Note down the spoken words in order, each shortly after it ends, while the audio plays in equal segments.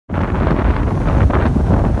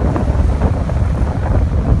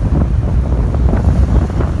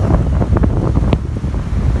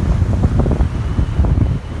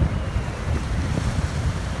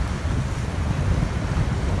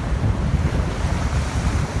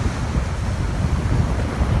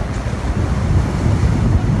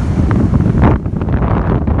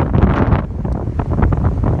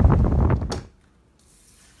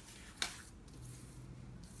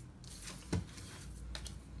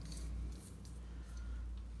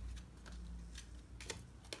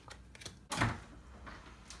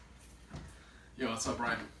Yo, what's up,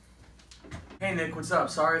 Ryan? Hey Nick, what's up?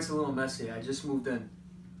 Sorry it's a little messy. I just moved in.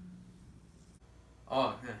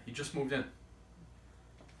 Oh, yeah, you just moved in.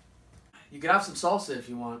 You can have some salsa if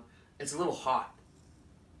you want. It's a little hot.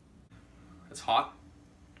 It's hot?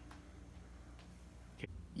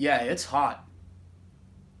 Yeah, it's hot.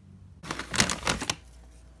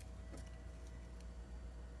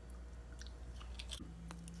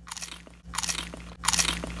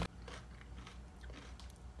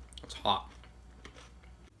 It's hot.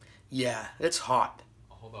 Yeah, it's hot.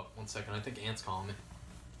 Oh, hold up 1 second. I think Ant's calling me.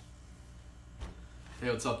 Hey,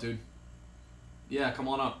 what's up, dude? Yeah, come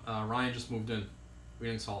on up. Ryan just moved in. We're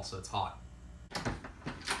eating salsa. It's hot.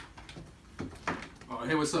 Oh,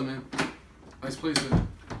 hey, what's up, man? Nice place, man.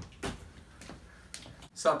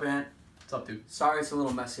 What's up, Ant? What's up, dude? Sorry it's a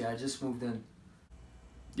little messy. I just moved in.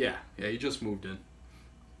 Yeah, you just moved in.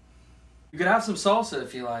 You can have some salsa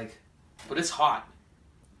if you like, but it's hot.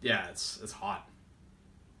 Yeah, it's hot.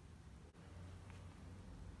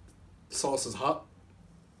 Salsa's hot?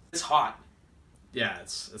 It's hot. Yeah,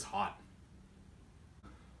 it's hot.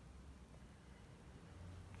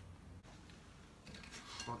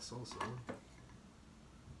 Hot salsa, huh?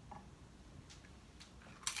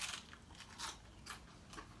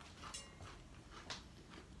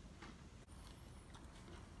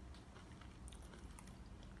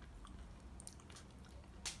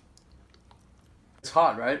 It's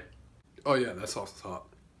hot, right? Oh yeah, that sauce is hot.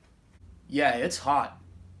 Yeah, it's hot.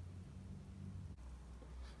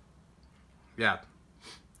 Yeah,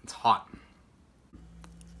 it's hot.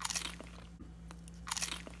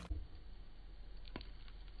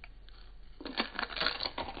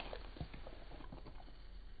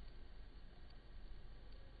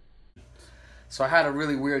 So I had a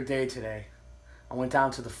really weird day today. I went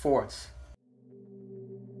down to the forts.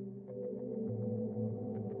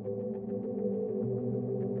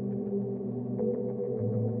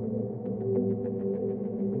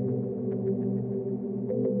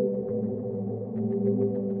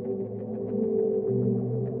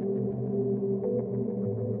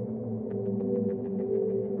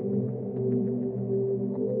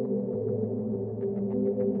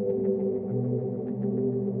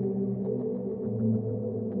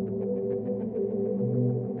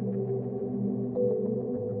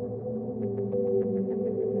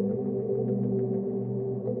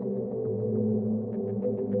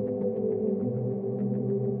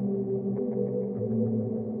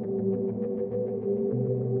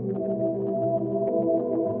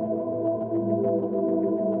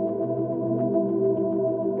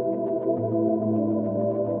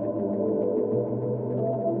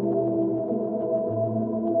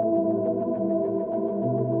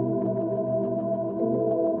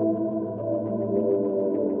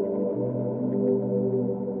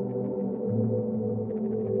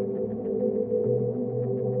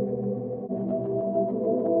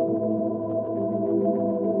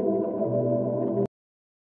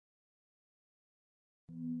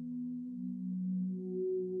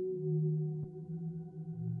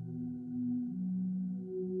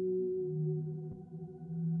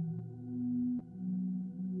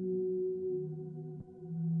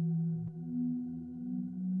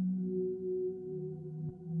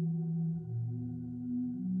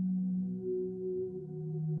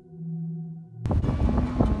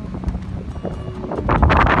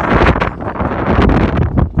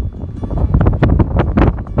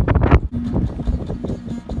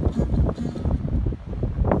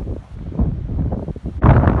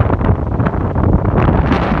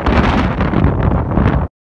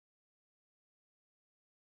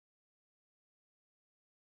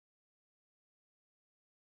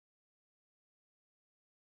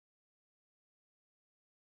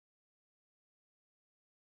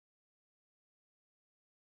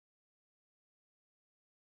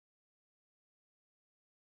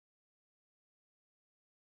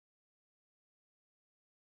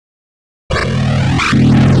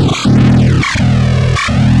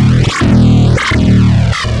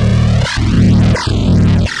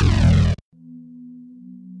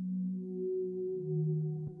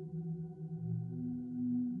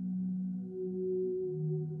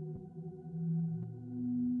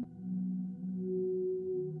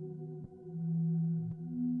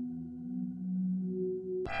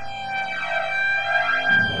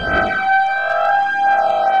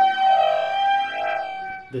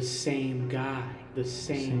 The same guy, the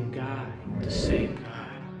same guy, the same guy,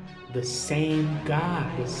 the same guy,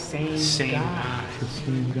 the same guy, the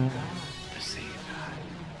same guy, the same guy,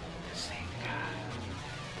 the same guy,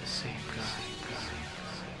 the same guy.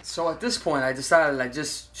 So at this point, I decided I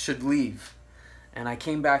just should leave. And I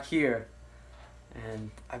came back here,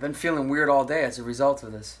 And I've been feeling weird all day as a result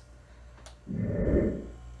of this.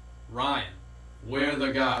 Ryan, we're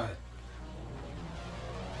the guy.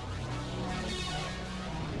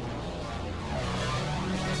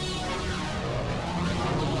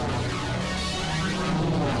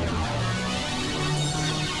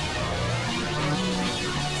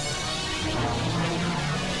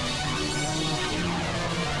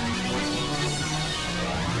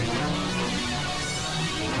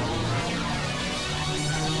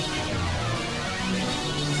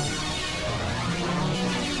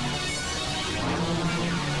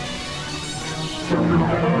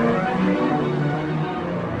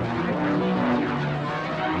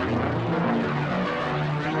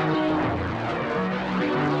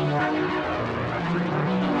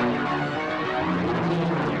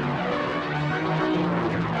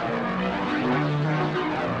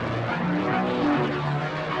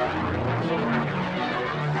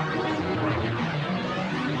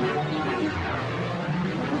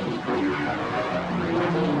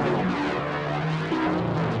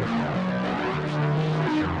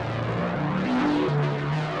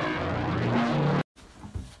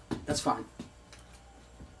 That's fine.